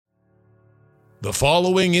The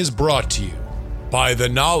following is brought to you by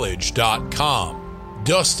TheKnowledge.com,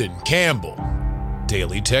 Dustin Campbell,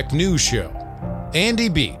 Daily Tech News Show, Andy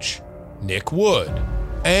Beach, Nick Wood,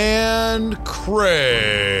 and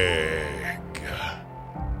Craig.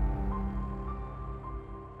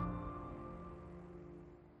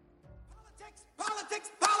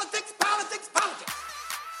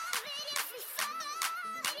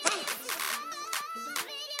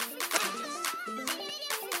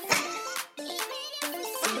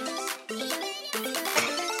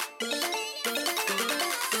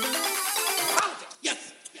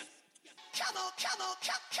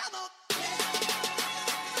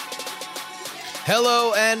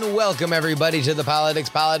 Hello and welcome everybody to the Politics,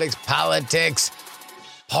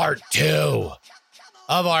 Part 2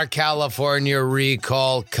 of our California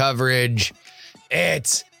recall coverage.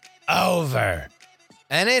 It's over.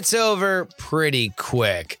 And it's over pretty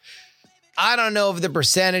quick. I don't know if the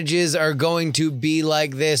percentages are going to be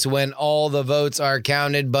like this when all the votes are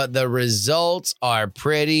counted, but the results are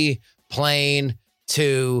pretty plain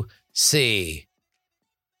to see.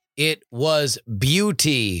 It was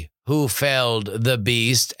Beauty who felled the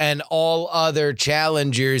beast, and all other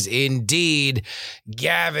challengers. Indeed,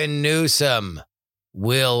 Gavin Newsom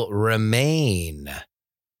will remain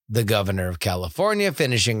the governor of California,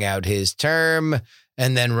 finishing out his term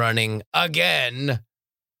and then running again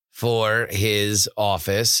for his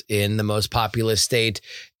office in the most populous state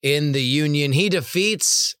in the union. He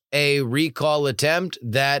defeats a recall attempt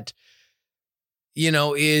that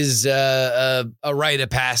is a rite of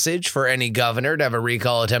passage for any governor to have a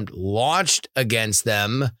recall attempt launched against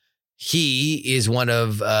them. He is one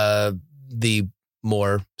of the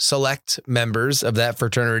more select members of that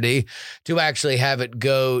fraternity to actually have it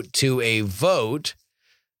go to a vote.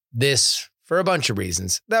 This for a bunch of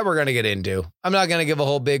reasons that we're going to get into. I'm not going to give a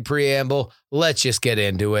whole big preamble. Let's just get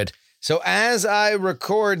into it. So as I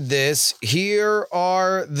record this, here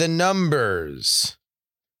are the numbers.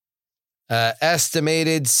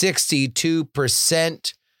 Estimated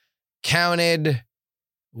 62% counted.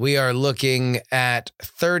 We are looking at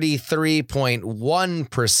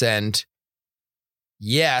 33.1%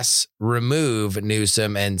 yes, remove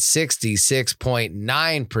Newsom, and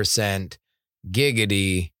 66.9%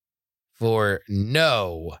 giggity for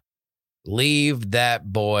no, leave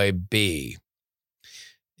that boy be.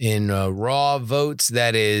 In raw votes,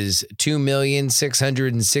 that is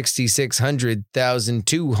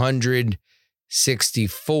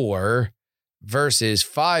 2,666,264 versus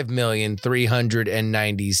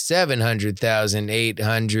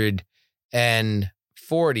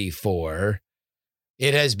 5,397,844.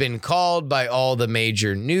 It has been called by all the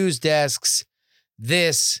major news desks.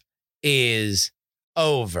 This is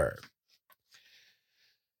over.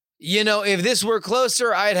 If this were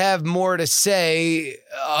closer, I'd have more to say.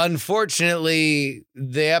 Unfortunately,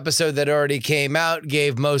 the episode that already came out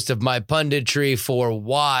gave most of my punditry for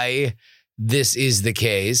why this is the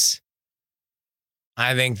case.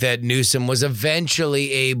 I think that Newsom was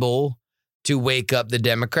eventually able to wake up the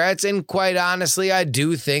Democrats. And quite honestly, I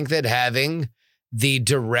do think that having the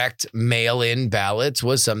direct mail-in ballots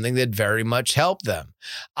was something that very much helped them.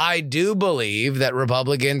 I do believe that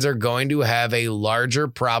Republicans are going to have a larger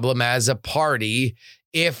problem as a party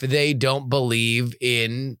if they don't believe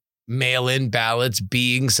in mail-in ballots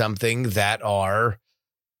being something that are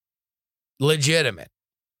legitimate.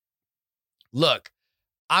 Look,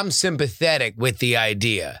 I'm sympathetic with the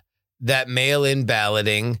idea that mail-in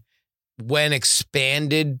balloting, when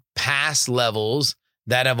expanded past levels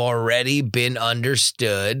that have already been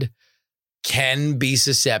understood, can be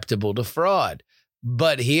susceptible to fraud.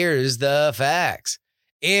 But here's the facts.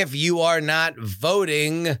 If you are not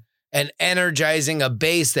voting and energizing a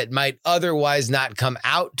base that might otherwise not come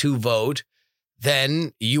out to vote,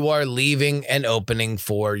 then you are leaving an opening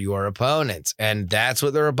for your opponents. And that's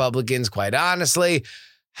what the Republicans, quite honestly,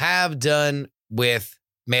 have done with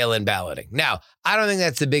mail-in balloting. Now, I don't think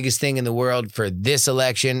that's the biggest thing in the world for this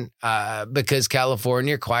election because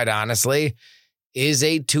California, quite honestly, is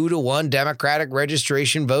a 2-to-1 Democratic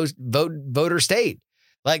registration voter state.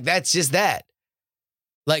 Like, that's just that.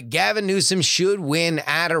 Like, Gavin Newsom should win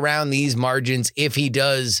at around these margins if he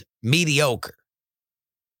does mediocre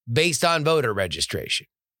based on voter registration.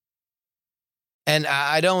 And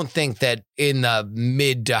I don't think that in the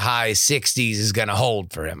mid to high 60s is going to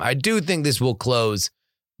hold for him. I do think this will close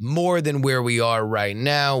more than where we are right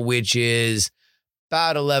now, which is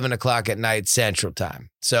about 11 o'clock at night Central Time.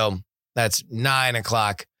 So that's 9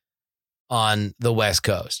 o'clock on the West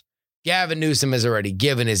Coast. Gavin Newsom has already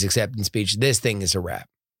given his acceptance speech. This thing is a wrap.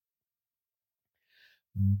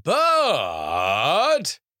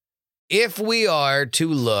 But if we are to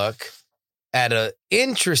look at an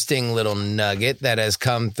interesting little nugget that has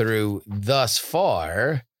come through thus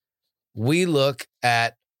far, we look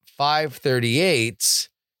at 538's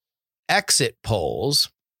exit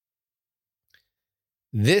polls.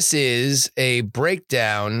 This is a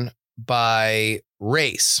breakdown by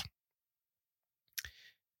race.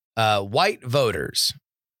 White voters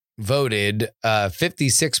voted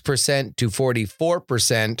 56% to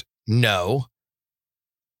 44% no.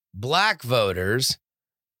 Black voters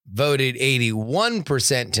voted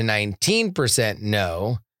 81% to 19%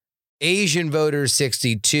 no. Asian voters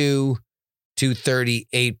 62 to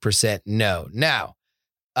 38% no. Now,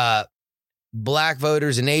 Black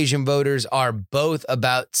voters and Asian voters are both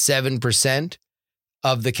about 7%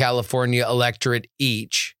 of the California electorate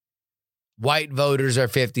each. White voters are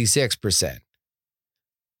 56%.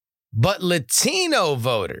 But Latino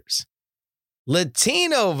voters,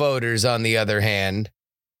 on the other hand,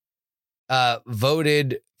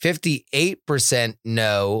 voted 58%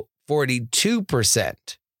 no,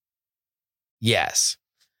 42% yes.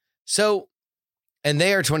 So, and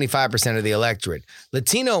they are 25% of the electorate.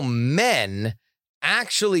 Latino men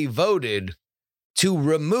actually voted to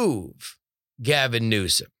remove Gavin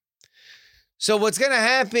Newsom. So what's going to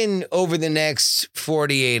happen over the next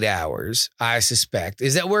 48 hours, I suspect,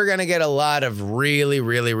 is that we're going to get a lot of really,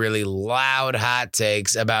 really, really loud hot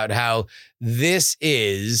takes about how this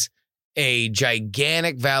is a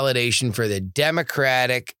gigantic validation for the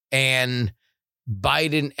Democratic and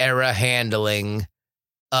Biden era handling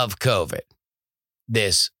of COVID.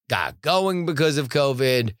 This got going because of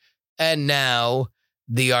COVID, and now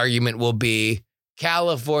the argument will be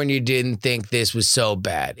California didn't think this was so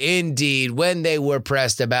bad. Indeed, when they were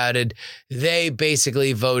pressed about it, they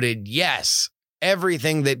basically voted yes.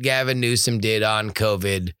 Everything that Gavin Newsom did on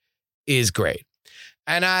COVID is great.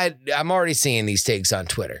 And I'm already seeing these takes on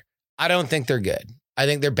Twitter. I don't think they're good. I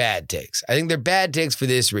think they're bad takes. I think they're bad takes for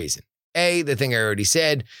this reason. A, the thing I already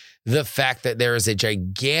said, the fact that there is a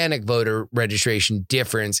gigantic voter registration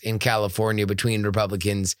difference in California between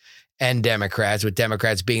Republicans and Democrats, with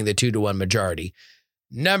Democrats being the 2-to-1 majority.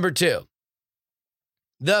 Number two,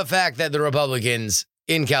 the fact that the Republicans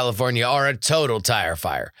in California are a total tire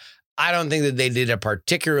fire. I don't think that they did a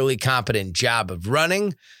particularly competent job of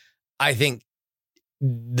running. I think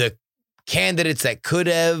the candidates that could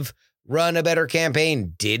have run a better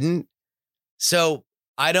campaign didn't. So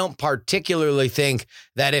I don't particularly think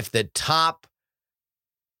that if the top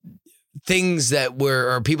things that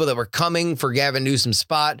were, or people that were coming for Gavin Newsom's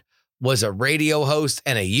spot was a radio host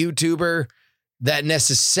and a YouTuber, that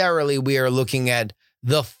necessarily we are looking at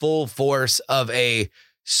the full force of a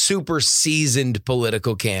super seasoned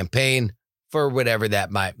political campaign for whatever that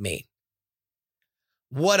might mean.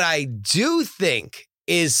 What I do think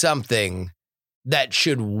is something that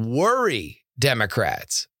should worry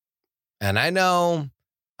Democrats, and I know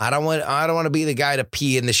I don't want to be the guy to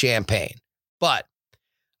pee in the champagne, but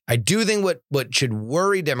I do think what should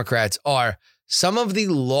worry Democrats are some of the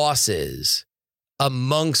losses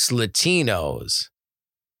amongst Latinos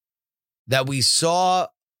that we saw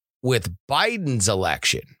with Biden's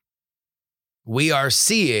election. We are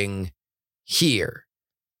seeing here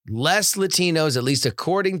less Latinos, at least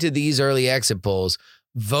according to these early exit polls,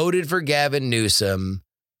 voted for Gavin Newsom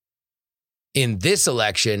in this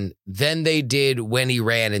election than they did when he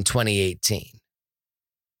ran in 2018.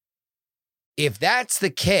 If that's the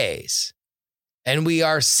case, and we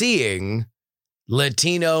are seeing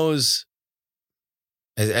Latinos,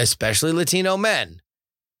 especially Latino men,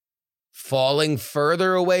 falling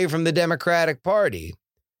further away from the Democratic Party,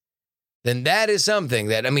 then that is something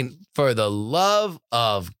that, I mean, for the love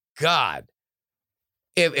of God,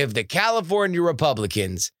 if the California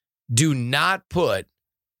Republicans do not put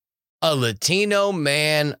a Latino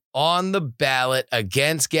man on the ballot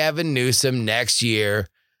against Gavin Newsom next year,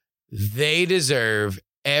 they deserve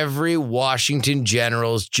every Washington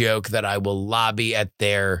Generals joke that I will lobby at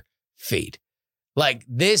their feet. Like,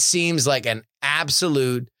 this seems like an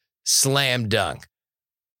absolute slam dunk.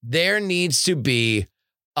 There needs to be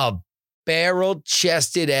a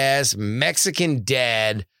barrel-chested ass Mexican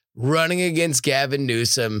dad running against Gavin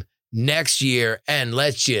Newsom next year, and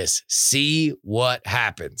let's just see what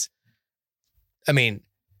happens. I mean,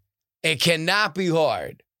 it cannot be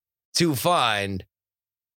hard to find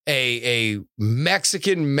a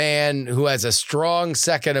Mexican man who has a strong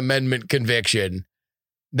Second Amendment conviction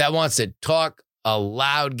that wants to talk a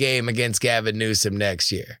loud game against Gavin Newsom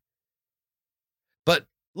next year. But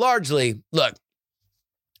largely, look,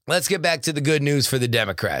 let's get back to the good news for the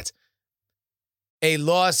Democrats. A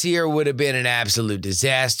loss here would have been an absolute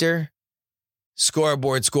disaster.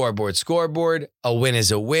 Scoreboard, scoreboard, scoreboard. A win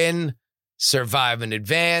is a win. Survive and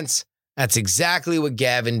advance. That's exactly what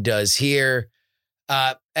Gavin does here.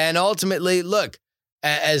 And ultimately, look,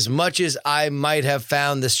 as much as I might have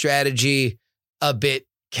found the strategy a bit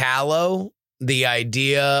callow, the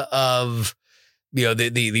idea of,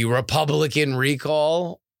 the Republican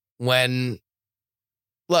recall, when,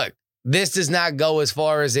 look, this does not go as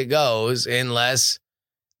far as it goes unless,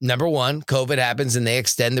 number one, COVID happens and they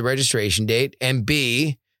extend the registration date, and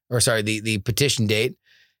B, the petition date,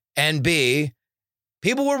 and B,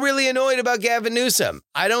 people were really annoyed about Gavin Newsom.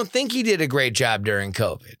 I don't think he did a great job during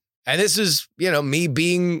COVID. And this is, me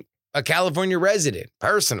being a California resident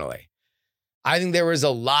personally. I think there was a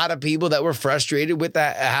lot of people that were frustrated with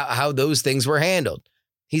how those things were handled.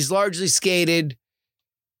 He's largely skated,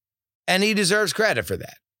 and he deserves credit for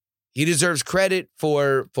that. He deserves credit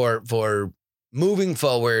for moving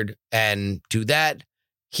forward, and to that,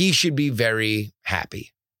 he should be very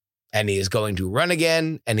happy. And he is going to run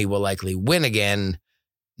again, and he will likely win again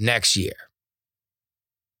next year.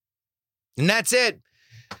 And that's it.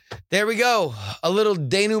 There we go. A little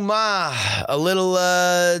denouement, a little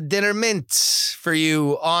dinner mint for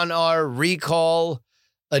you on our recall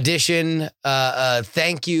edition.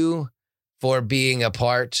 Thank you for being a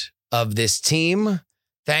part of this team.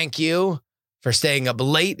 Thank you for staying up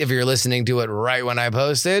late if you're listening to it right when I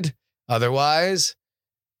posted. Otherwise,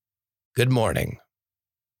 good morning.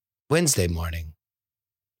 Wednesday morning.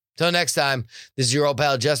 Till next time, this is your old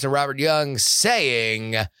pal Justin Robert Young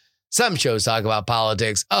saying, some shows talk about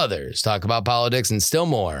politics, others talk about politics and still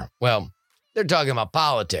more. Well, they're talking about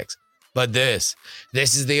politics, but this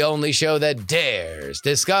is the only show that dares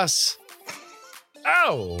discuss.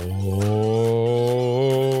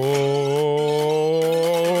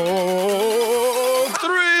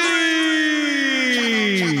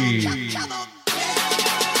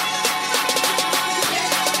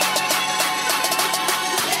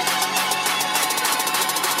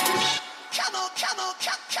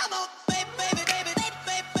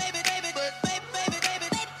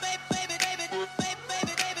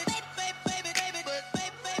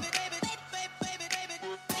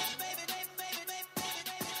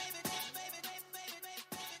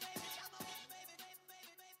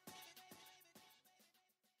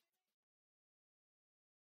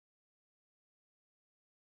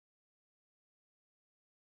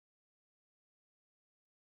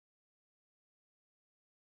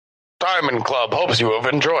 Diamond Club hopes you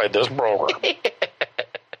have enjoyed this program.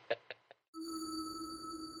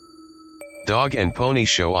 Dog and Pony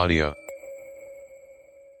Show audio.